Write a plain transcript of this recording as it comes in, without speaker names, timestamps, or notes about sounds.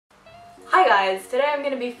Hi guys, today I'm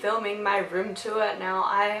going to be filming my room tour. Now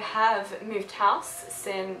I have moved house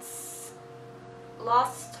since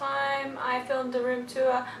last time I filmed a room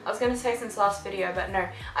tour. I was going to say since last video, but no.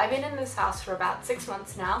 I've been in this house for about 6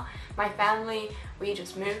 months now. My family, we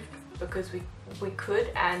just moved because we could,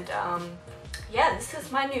 and yeah, this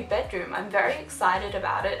is my new bedroom. I'm very excited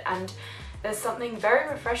about it, and there's something very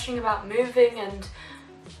refreshing about moving and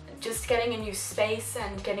just getting a new space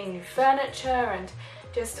and getting new furniture and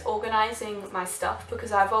just organising my stuff,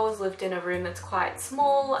 because I've always lived in a room that's quite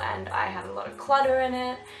small and I had a lot of clutter in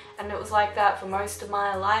it, and it was like that for most of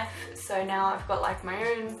my life. So now I've got like my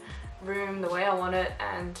own room the way I want it,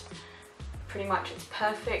 and pretty much it's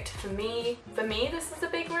perfect for me. For me, this is a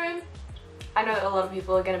big room. I know a lot of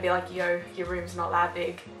people are going to be like, yo, your room's not that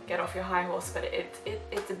big, get off your high horse, but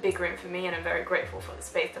it's a big room for me, and I'm very grateful for the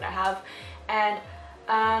space that I have. And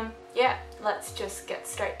yeah, let's just get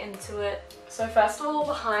straight into it. So first of all,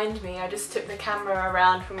 behind me, I just took the camera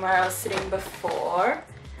around from where I was sitting before.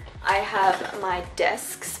 I have my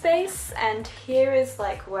desk space, and here is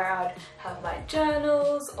like where I'd have my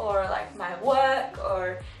journals or like my work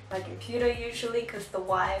or my computer usually, because the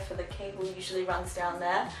wire for the cable usually runs down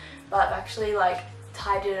there. But I've actually like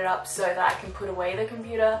tidied it up so that I can put away the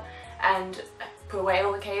computer and put away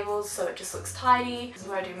all the cables so it just looks tidy. This is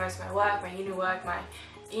where I do most of my work, my uni work, my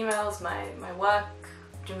emails, my work,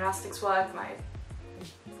 gymnastics work, my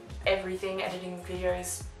everything, editing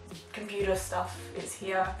videos, computer stuff is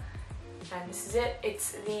here. And this is it.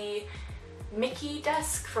 It's the Mickey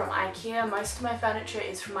desk from IKEA. Most of my furniture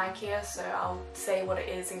is from IKEA, so I'll say what it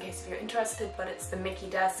is in case if you're interested, but it's the Mickey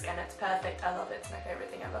desk and it's perfect. I love it. It's my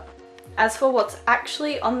favorite thing ever. As for what's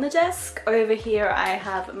actually on the desk, over here I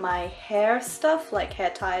have my hair stuff, like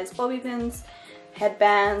hair ties, bobby pins,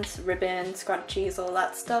 headbands, ribbons, scrunchies, all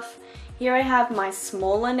that stuff. Here I have my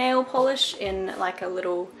smaller nail polish in like a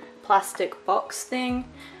little plastic box thing.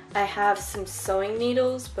 I have some sewing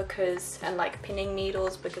needles and like pinning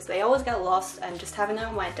needles, because they always get lost, and just having them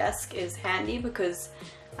on my desk is handy because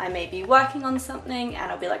I may be working on something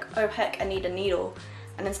and I'll be like, oh heck, I need a needle.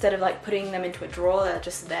 And instead of like putting them into a drawer, they're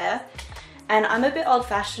just there. And I'm a bit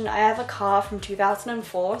old-fashioned. I have a car from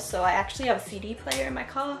 2004, so I actually have a CD player in my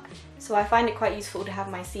car, so I find it quite useful to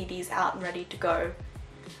have my CDs out and ready to go.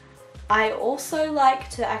 I also like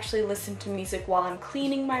to actually listen to music while I'm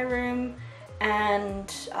cleaning my room,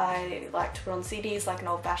 and I like to put on CDs like an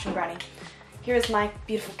old-fashioned granny. Here is my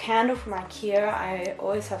beautiful candle from IKEA. I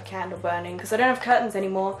always have a candle burning because I don't have curtains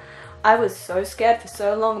anymore. I was so scared for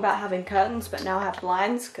so long about having curtains, but now I have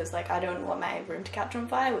blinds because like I don't want my room to catch on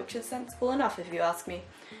fire, which is sensible enough if you ask me.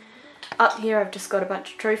 Up here I've just got a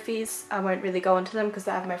bunch of trophies. I won't really go into them because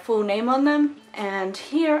I have my full name on them. And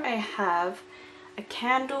here I have a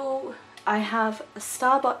candle. I have a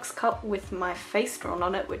Starbucks cup with my face drawn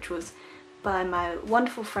on it, which was by my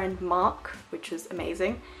wonderful friend Mark, which was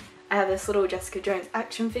amazing. I have this little Jessica Jones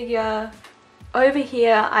action figure. Over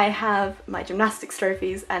here I have my gymnastics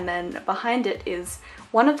trophies, and then behind it is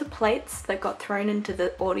one of the plates that got thrown into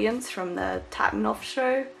the audience from the Tatanoff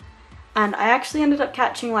show. And I actually ended up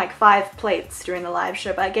catching like 5 plates during the live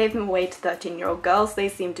show, but I gave them away to 13-year-old girls. They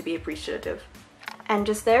seemed to be appreciative. And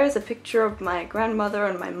just there is a picture of my grandmother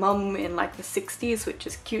and my mum in like the 60s, which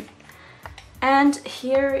is cute. And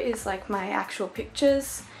here is like my actual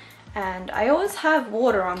pictures. And I always have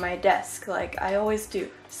water on my desk, like I always do,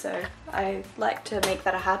 so I like to make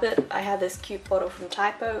that a habit. I have this cute bottle from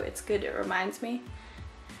Typo, it's good, it reminds me.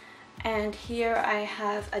 And here I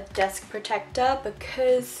have a desk protector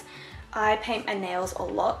because I paint my nails a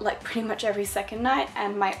lot, like pretty much every second night,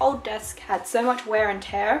 and my old desk had so much wear and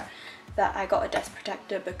tear that I got a desk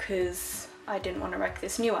protector because I didn't want to wreck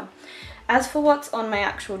this new one. As for what's on my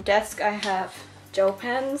actual desk, I have gel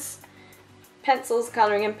pens, pencils,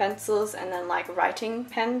 colouring in pencils, and then like writing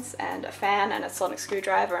pens, and a fan and a sonic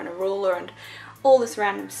screwdriver and a ruler and all this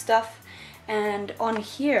random stuff. And on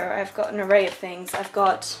here I've got an array of things. I've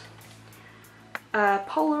got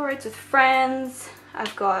Polaroids with friends.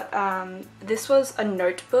 I've got, this was a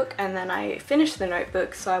notebook, and then I finished the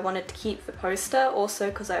notebook, so I wanted to keep the poster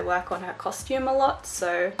also because I work on her costume a lot,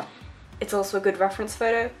 so it's also a good reference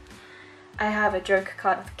photo. I have a Joker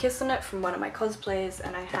card with a kiss on it from one of my cosplays,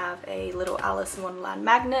 and I have a little Alice in Wonderland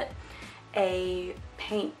magnet, a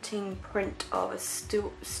painting print of a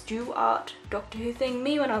Stu Art Doctor Who thing,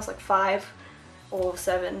 me when I was like 5 or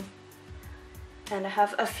 7, and I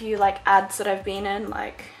have a few like ads that I've been in,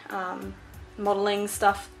 like modelling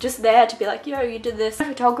stuff, just there to be like, yo, you did this. The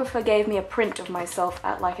photographer gave me a print of myself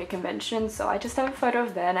at like a convention, so I just have a photo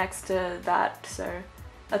of there next to that, so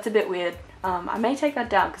that's a bit weird. I may take that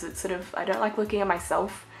down because it's sort of, I don't like looking at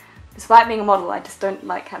myself, Despite being a model, I just don't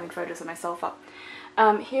like having photos of myself up.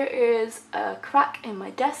 Here is a crack in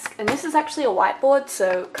my desk, and this is actually a whiteboard,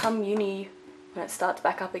 so come uni, when it starts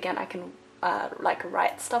back up again, I can like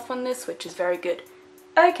write stuff on this, which is very good.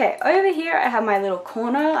 Okay, over here I have my little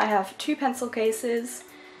corner. I have 2 pencil cases.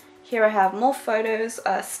 Here I have more photos,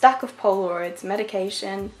 a stack of Polaroids,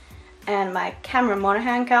 medication, and my camera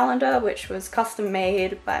Monahan calendar, which was custom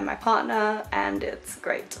made by my partner, and it's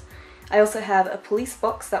great. I also have a police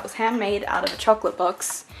box that was handmade out of a chocolate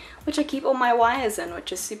box, which I keep all my wires in,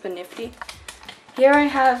 which is super nifty. Here I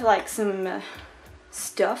have like some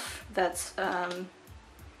stuff that's, I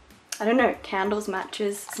don't know, candles,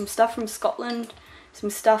 matches, some stuff from Scotland, some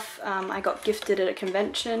stuff I got gifted at a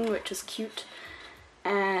convention, which is cute,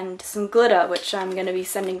 and some glitter, which I'm going to be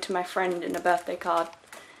sending to my friend in a birthday card.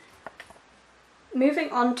 Moving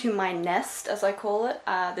on to my nest, as I call it,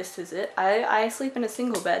 this is it. I sleep in a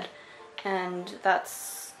single bed, and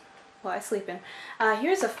that's what I sleep in.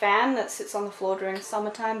 Here's a fan that sits on the floor during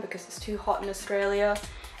summertime because it's too hot in Australia.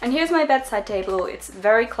 And here's my bedside table. It's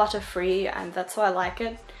very clutter-free, and that's why I like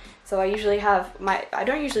it. So I usually have I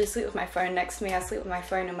don't usually sleep with my phone next to me. I sleep with my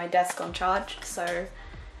phone and my desk on charge. So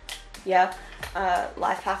yeah,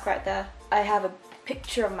 life hack right there. I have a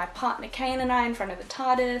picture of my partner Kane and I in front of the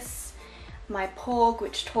TARDIS, my Porg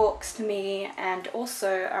which talks to me, and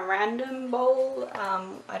also a random bowl.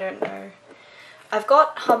 I don't know. I've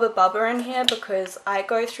got Hubba Bubba in here because I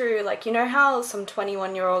go through, like, you know how some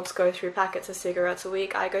 21-year-olds go through packets of cigarettes a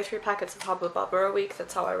week? I go through packets of Hubba Bubba a week,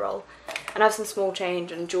 that's how I roll. And I have some small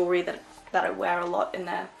change and jewellery that I wear a lot in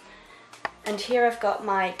there. And here I've got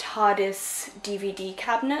my TARDIS DVD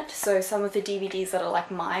cabinet, so some of the DVDs that are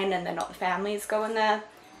like mine and they're not the family's go in there.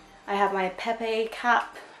 I have my Pepe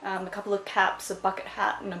cap, a couple of caps, a bucket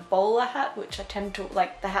hat and a bowler hat, which I tend to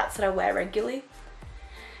like the hats that I wear regularly.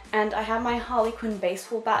 And I have my Harley Quinn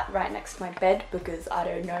baseball bat right next to my bed because, I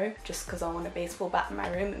don't know, just because I want a baseball bat in my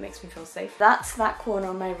room, it makes me feel safe. That's that corner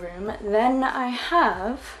of my room. Then I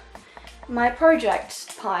have my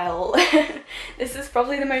project pile. This is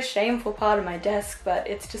probably the most shameful part of my desk, but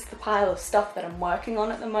it's just the pile of stuff that I'm working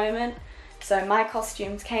on at the moment. So my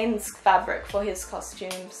costumes, Kane's fabric for his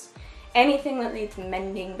costumes, anything that needs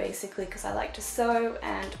mending basically because I like to sew,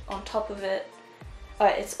 and on top of it,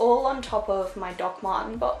 it's all on top of my Doc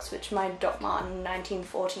Marten box, which my Doc Marten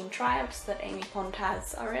 1914 Triumphs that Amy Pond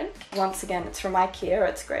has are in. Once again, it's from IKEA,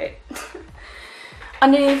 it's great.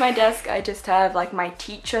 Underneath my desk I just have like my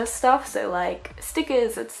teacher stuff, so like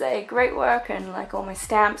stickers that say great work, and like all my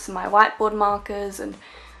stamps and my whiteboard markers and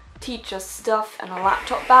teacher stuff, and a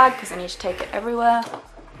laptop bag because I need to take it everywhere.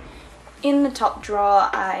 In the top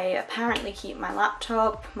drawer I apparently keep my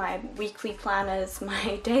laptop, my weekly planners,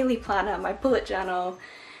 my daily planner, my bullet journal,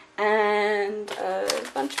 and a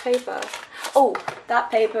bunch of paper. Oh,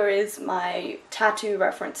 that paper is my tattoo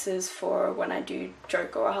references for when I do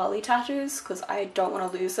Joker or Harley tattoos because I don't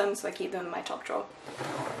want to lose them, so I keep them in my top drawer.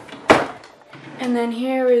 And then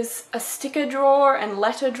here is a sticker drawer and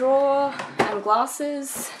letter drawer and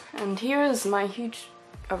glasses, and here is my huge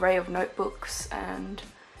array of notebooks, and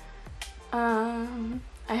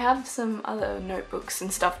I have some other notebooks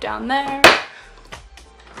and stuff down there.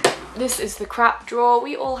 This is the crap drawer.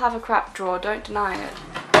 We all have a crap drawer, don't deny it.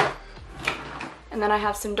 And then I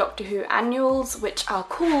have some Doctor Who annuals, which are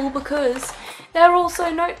cool because they're also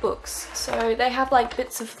notebooks. So they have like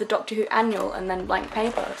bits of the Doctor Who annual and then blank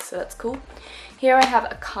paper, so that's cool. Here I have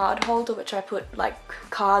a card holder, which I put like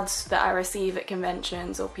cards that I receive at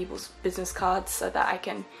conventions or people's business cards so that I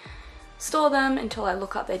can store them until I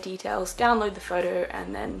look up their details, download the photo,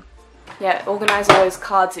 and then, yeah, organize all those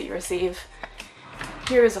cards that you receive.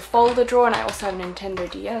 Here is a folder drawer, and I also have a Nintendo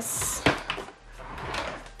DS.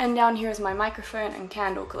 And down here is my microphone and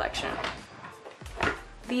candle collection.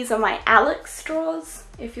 These are my Alex drawers,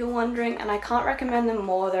 if you're wondering, and I can't recommend them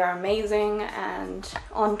more. They're amazing, and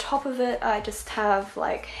on top of it I just have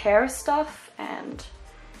like hair stuff and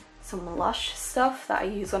some Lush stuff that I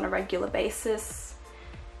use on a regular basis.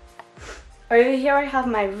 Over here I have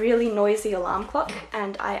my really noisy alarm clock,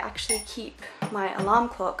 and I actually keep my alarm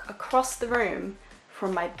clock across the room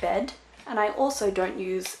from my bed, and I also don't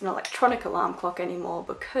use an electronic alarm clock anymore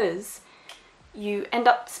because you end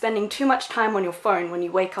up spending too much time on your phone when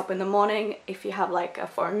you wake up in the morning if you have like a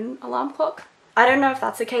phone alarm clock. I don't know if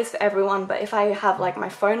that's the case for everyone, but if I have like my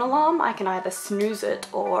phone alarm, I can either snooze it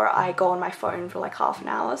or I go on my phone for like half an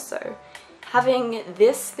hour, so having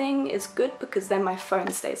this thing is good because then my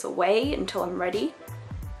phone stays away until I'm ready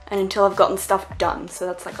and until I've gotten stuff done, so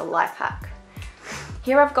that's like a life hack.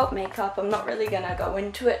 Here I've got makeup. I'm not really gonna go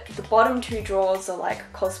into it. The bottom 2 drawers are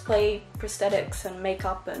like cosplay prosthetics and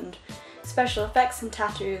makeup and special effects and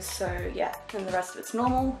tattoos, so yeah, and the rest of it's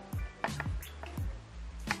normal.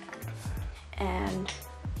 And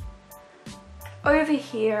over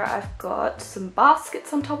here I've got some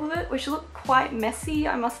baskets on top of it, which look quite messy,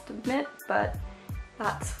 I must admit, but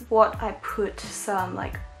that's what I put some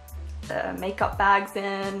like makeup bags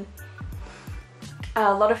in,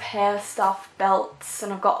 a lot of hair stuff, belts,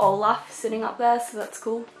 and I've got Olaf sitting up there, so that's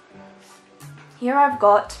cool. Here I've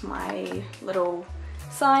got my little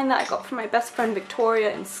sign that I got from my best friend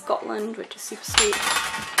Victoria in Scotland, which is super sweet.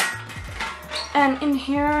 And in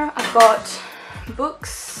here I've got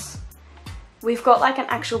books. We've got like an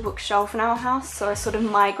actual bookshelf in our house, so I sort of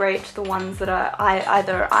migrate the ones that are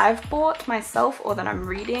either I've bought myself or that I'm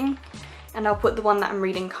reading, and I'll put the one that I'm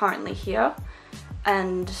reading currently here.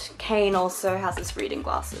 And Kane also has his reading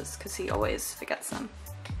glasses because he always forgets them.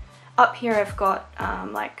 Up here I've got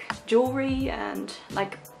like jewelry, and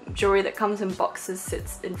like jewelry that comes in boxes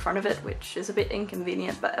sits in front of it, which is a bit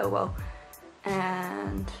inconvenient, but oh well.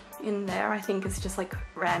 And in there I think is just like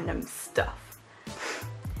random stuff.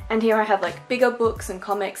 And here I have like bigger books and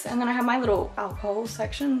comics, and then I have my little alcohol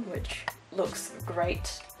section, which looks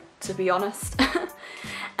great, to be honest.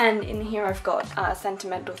 And in here I've got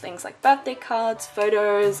sentimental things like birthday cards,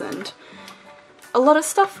 photos, and a lot of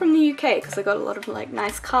stuff from the UK, because I got a lot of like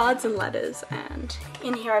nice cards and letters. And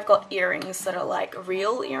in here I've got earrings that are like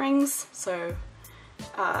real earrings, so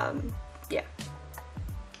yeah.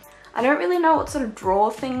 I don't really know what sort of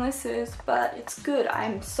drawer thing this is, but it's good.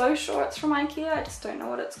 I'm so sure it's from IKEA, I just don't know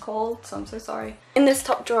what it's called, so I'm so sorry. In this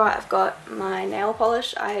top drawer I've got my nail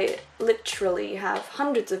polish. I literally have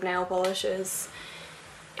hundreds of nail polishes.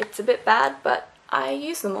 It's a bit bad, but I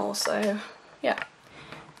use them all, so yeah.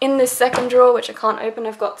 In this second drawer, which I can't open,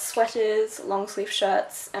 I've got sweaters, long sleeve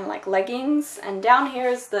shirts, and like leggings. And down here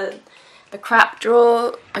is the crap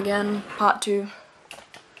drawer, again, part 2.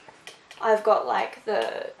 I've got like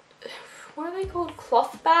the, what are they called,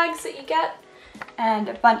 cloth bags that you get, and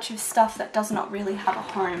a bunch of stuff that does not really have a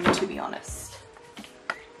home, to be honest.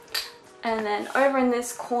 And then over in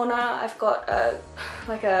this corner I've got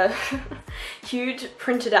like a huge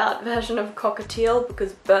printed out version of Cockatiel,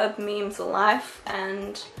 because Burb memes are life,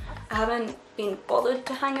 and I haven't been bothered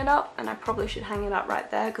to hang it up, and I probably should hang it up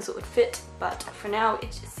right there because it would fit, but for now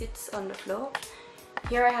it just sits on the floor.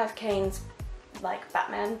 Here I have Kane's like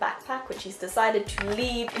Batman backpack, which he's decided to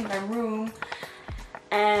leave in my room,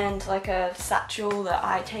 and like a satchel that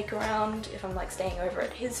I take around if I'm like staying over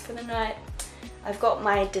at his for the night. I've got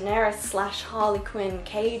my Daenerys / Harley Quinn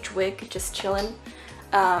cage wig just chilling,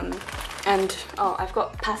 and oh, I've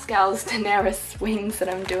got Pascal's Daenerys wings that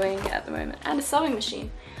I'm doing at the moment, and a sewing machine.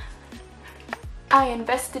 I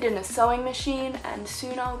invested in a sewing machine, and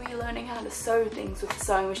soon I'll be learning how to sew things with a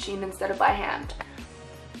sewing machine instead of by hand.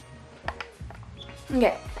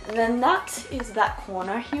 Okay, and then that is that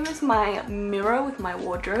corner. Here is my mirror with my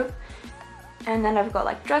wardrobe, and then I've got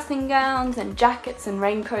like dressing gowns and jackets and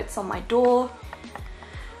raincoats on my door.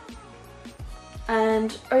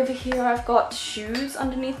 And over here I've got shoes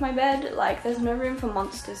underneath my bed. Like, there's no room for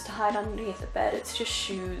monsters to hide underneath the bed, it's just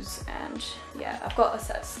shoes. And yeah, I've got a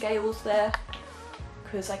set of scales there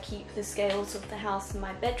because I keep the scales of the house in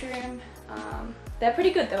my bedroom. They're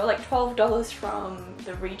pretty good. They were like $12 from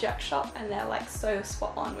the reject shop, and they're like so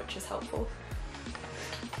spot on, which is helpful.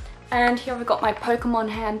 And here I've got my Pokemon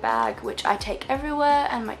handbag, which I take everywhere,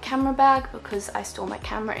 and my camera bag because I store my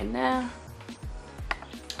camera in there.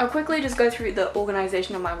 I'll quickly just go through the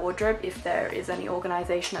organisation of my wardrobe, if there is any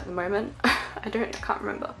organisation at the moment. I can't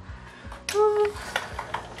remember.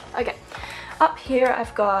 Okay, up here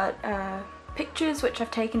I've got pictures which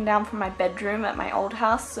I've taken down from my bedroom at my old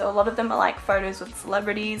house, so a lot of them are like photos with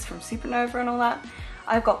celebrities from Supernova and all that.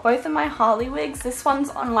 I've got both of my Harley wigs. This one's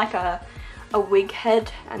on like a wig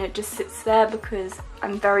head, and it just sits there because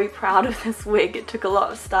I'm very proud of this wig. It took a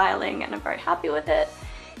lot of styling and I'm very happy with it.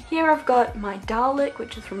 Here I've got my Dalek,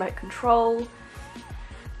 which is remote control,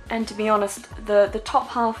 and to be honest, the top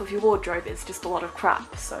half of your wardrobe is just a lot of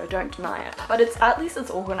crap, so don't deny it. But at least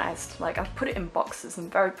it's organised. Like, I've put it in boxes. I'm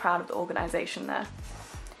very proud of the organisation there.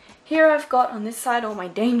 Here I've got on this side all my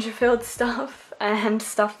Dangerfield stuff and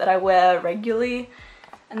stuff that I wear regularly,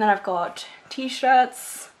 and then I've got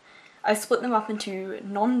t-shirts. I split them up into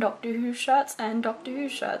non-Doctor Who shirts and Doctor Who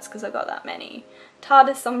shirts because I got that many.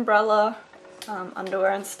 TARDIS umbrella,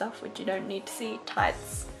 underwear and stuff which you don't need to see,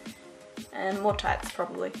 tights, and more tights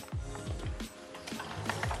probably.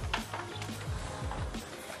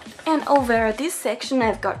 And over this section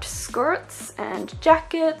I've got skirts and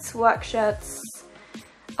jackets, work shirts.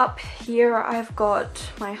 Up here I've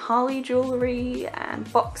got my Harley jewellery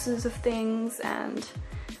and boxes of things and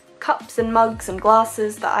cups and mugs and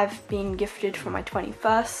glasses that I've been gifted for my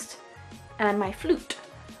 21st, and my flute.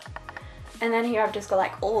 And then here I've just got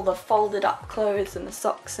like all the folded up clothes and the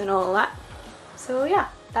socks and all that. So yeah,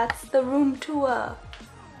 that's the room tour.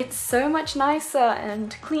 It's so much nicer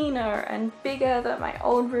and cleaner and bigger than my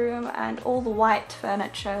old room, and all the white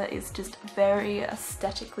furniture is just very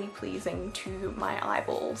aesthetically pleasing to my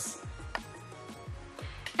eyeballs.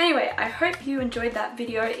 Anyway, I hope you enjoyed that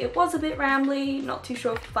video. It was a bit rambly, not too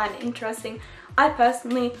sure if you find it interesting. I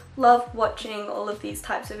personally love watching all of these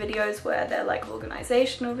types of videos where they're like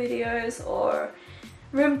organizational videos or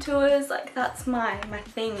room tours. Like that's my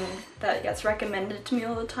thing that gets recommended to me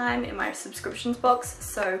all the time in my subscriptions box,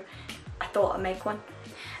 so I thought I'd make one.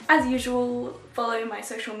 As usual, follow my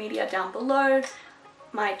social media down below,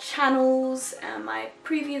 my channels and my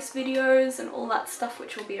previous videos and all that stuff,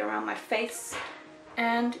 which will be around my face.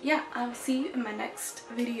 And yeah, I'll see you in my next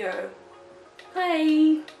video.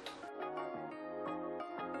 Bye!